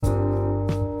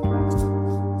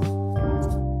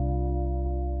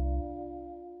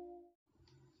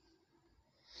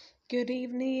Good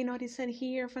evening, Odison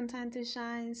here from Time to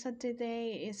Shine. So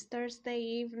today is Thursday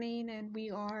evening and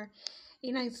we are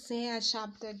in Isaiah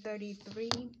chapter 33.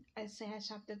 Isaiah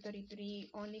chapter 33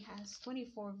 only has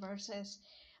 24 verses,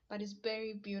 but it's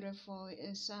very beautiful.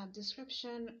 It's a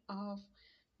description of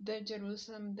the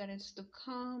Jerusalem that is to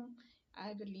come.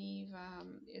 I believe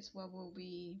it's what we'll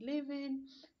be living,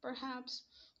 perhaps.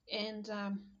 And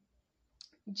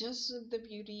just the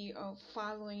beauty of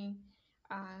following,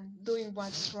 doing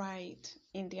what's right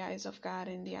in the eyes of God,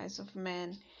 in the eyes of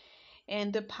men,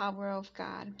 and the power of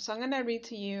God. So I'm going to read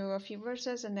to you a few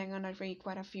verses and then I'm going to read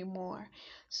quite a few more.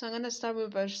 So I'm going to start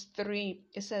with verse 3.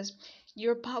 It says,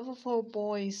 "Your powerful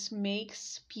voice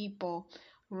makes people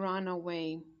run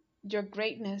away. Your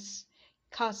greatness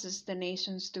causes the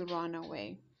nations to run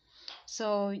away."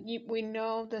 So we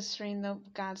know the strength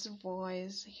of God's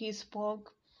voice. He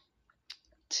spoke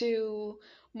to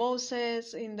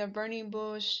Moses in the burning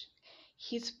bush.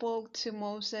 He spoke to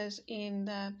Moses in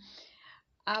the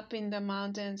up in the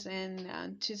mountains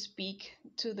and to speak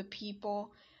to the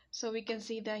people. So we can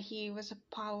see that he was a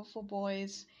powerful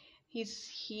voice.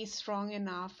 He's strong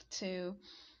enough to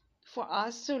for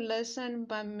us to listen,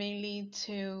 but mainly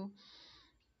to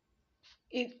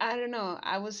it. I don't know.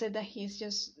 I would say that he's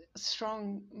just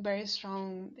strong, very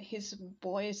strong. His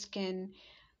voice can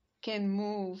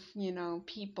move,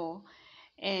 people.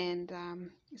 And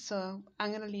so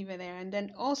I'm gonna leave it there. And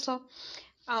then also,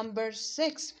 verse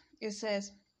 6, it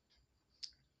says,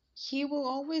 "He will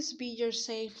always be your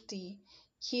safety.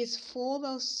 He is full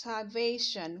of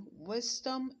salvation,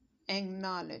 wisdom, and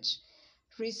knowledge.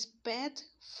 Respect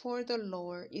for the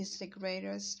Lord is the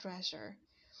greatest treasure."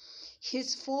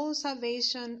 His full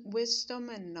salvation, wisdom,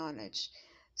 and knowledge.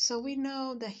 So we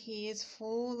know that he is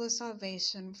full of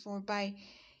salvation, for by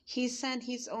he sent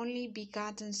his only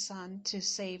begotten Son to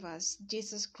save us.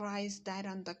 Jesus Christ died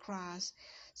on the cross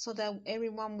so that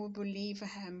everyone would believe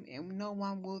him and no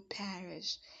one would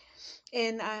perish.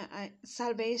 And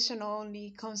salvation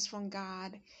only comes from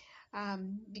God,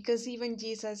 because even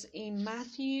Jesus in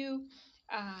Matthew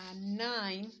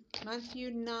 9, Matthew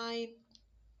 9,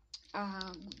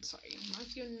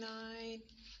 Matthew 9,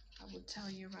 I will tell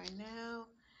you right now.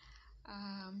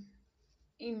 Um,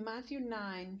 in Matthew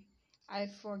 9, I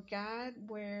forgot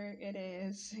where it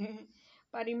is,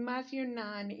 but in Matthew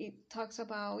 9, it talks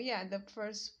about, yeah, the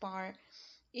first part,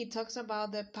 it talks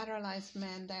about the paralyzed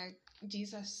man that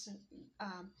Jesus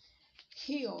um,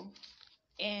 healed.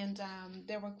 And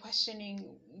they were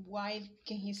questioning, why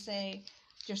can he say,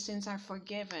 your sins are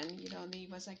forgiven? He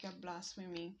was like a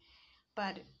blasphemy.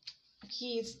 But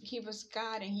he was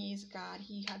God and he is God.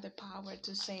 He had the power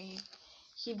to save.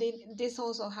 He did this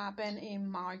also happened in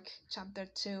Mark chapter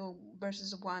 2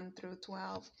 verses 1 through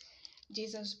 12.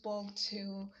 Jesus spoke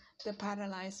to the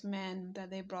paralyzed man that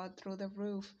they brought through the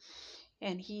roof,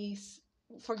 and he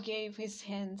forgave his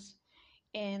sins.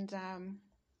 And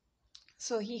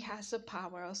so he has the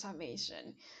power of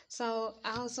salvation. So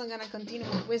I'm also gonna continue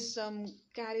with wisdom.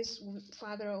 God is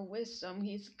Father of wisdom.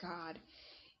 He's God.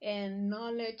 And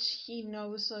knowledge, he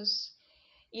knows us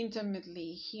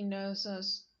intimately. He knows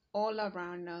us all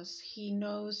around us. He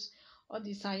knows our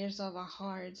desires of our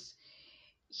hearts.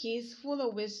 He is full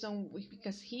of wisdom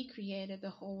because he created the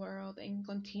whole world and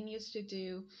continues to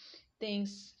do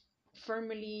things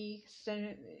firmly,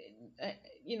 still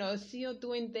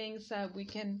doing things that we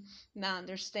can not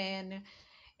understand.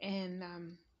 And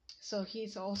so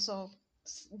he's also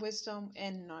wisdom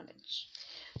and knowledge.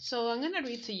 So I'm going to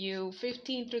read to you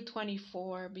 15 through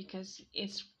 24 because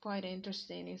it's quite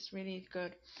interesting. It's really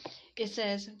good. It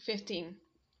says 15,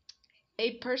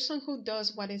 "A person who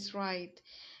does what is right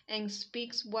and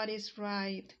speaks what is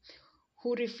right,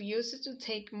 who refuses to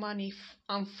take money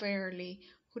unfairly,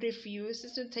 who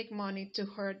refuses to take money to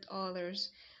hurt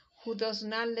others, who does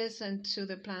not listen to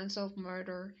the plans of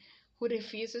murder, who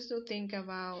refuses to think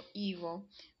about evil.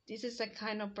 This is the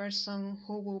kind of person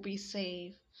who will be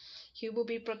saved. He will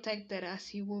be protected as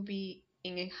he will be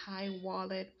in a high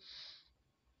wallet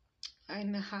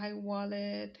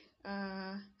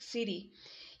city.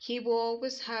 He will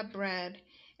always have bread,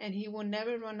 and he will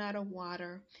never run out of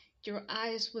water. Your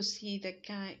eyes will see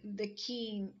the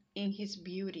king in his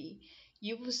beauty.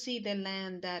 You will see the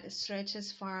land that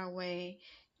stretches far away.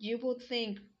 You will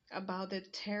think about the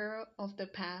terror of the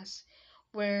past.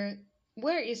 Where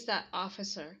is that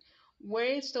officer? Where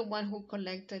is the one who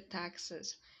collected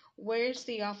taxes? Where is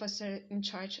the officer in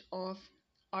charge of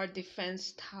our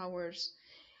defense towers?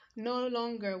 No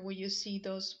longer will you see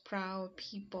those proud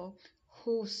people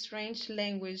whose strange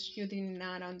language you did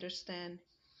not understand.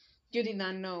 You did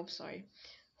not know, sorry.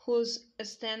 Whose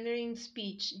standering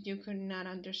speech you could not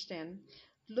understand.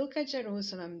 Look at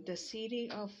Jerusalem, the city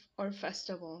of our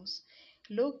festivals.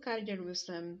 Look at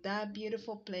Jerusalem, that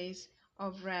beautiful place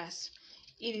of rest.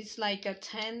 It is like a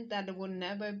tent that will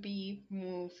never be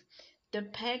moved. The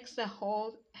pegs that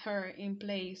hold her in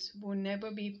place will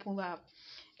never be pulled up,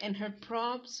 and her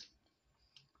props,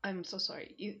 I'm so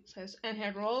sorry, it says, and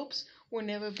her ropes will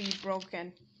never be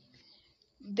broken.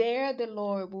 There the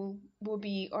Lord will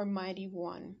be our mighty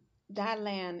one. That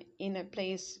land in a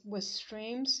place with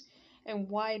streams and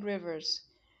wide rivers,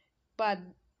 but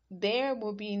there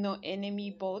will be no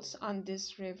enemy boats on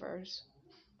those rivers.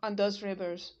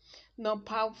 No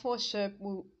powerful ship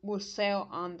will sail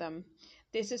on them.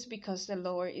 This is because the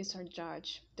Lord is our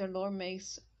judge. The Lord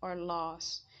makes our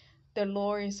laws. The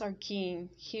Lord is our king.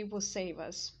 He will save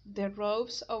us. The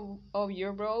ropes of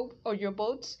your rope or your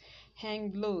boats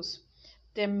hang loose.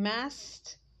 The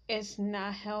mast is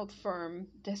not held firm.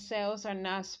 The sails are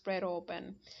not spread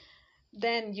open.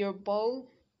 Then your boat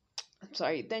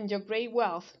then your great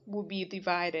wealth will be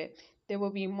divided. There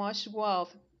will be much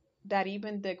wealth that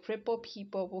even the crippled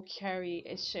people will carry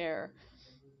a share.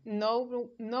 No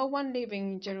one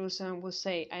living in Jerusalem will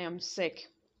say, I am sick.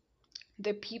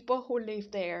 The people who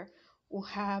live there will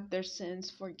have their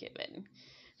sins forgiven.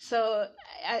 So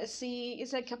I see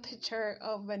it's like a picture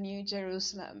of a new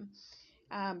Jerusalem,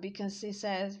 because it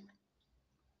says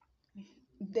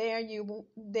there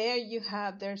you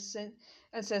have their sin.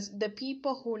 It says the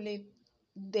people who live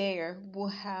there will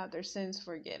have their sins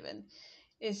forgiven.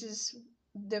 This is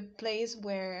the place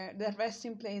where the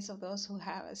resting place of those who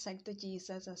have accepted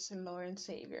Jesus as the Lord and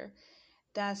Savior.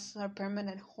 That's our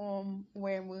permanent home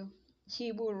where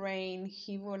He will reign.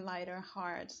 He will light our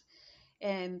hearts,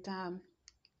 and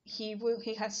He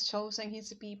has chosen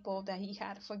His people that He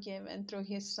had forgiven through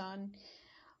His Son,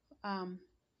 um,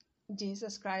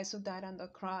 Jesus Christ, who died on the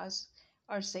cross,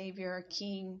 our Savior, our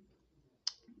King.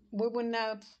 We will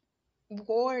not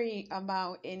worry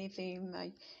about anything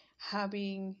like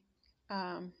having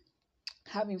um,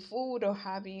 having food or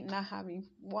having not having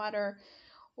water,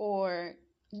 or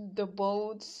the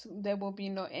boats. There will be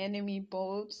no enemy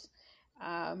boats.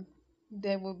 Um,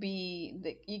 there will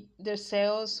be the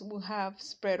sails will have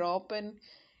spread open.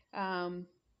 Um,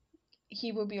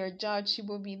 he will be our judge. He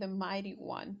will be the mighty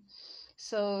one.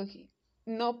 So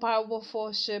no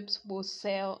powerful ships will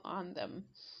sail on them.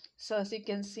 So as you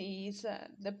can see, it's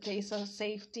the place of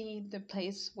safety, the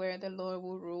place where the Lord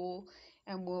will rule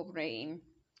and will reign.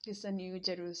 It's a new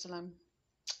Jerusalem.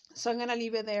 So I'm gonna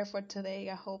leave it there for today.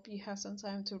 I hope you have some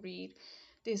time to read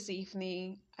this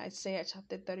evening Isaiah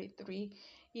chapter 33.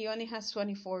 It only has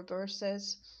 24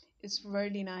 verses. It's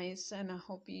really nice, and I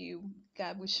hope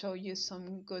God will show you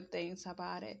some good things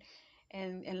about it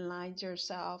and enlighten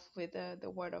yourself with the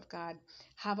Word of God.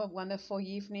 Have a wonderful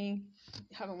evening.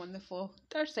 Have a wonderful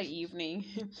Thursday evening.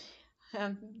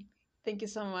 um, thank you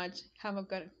so much. Have a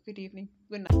good evening.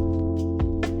 Good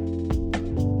night.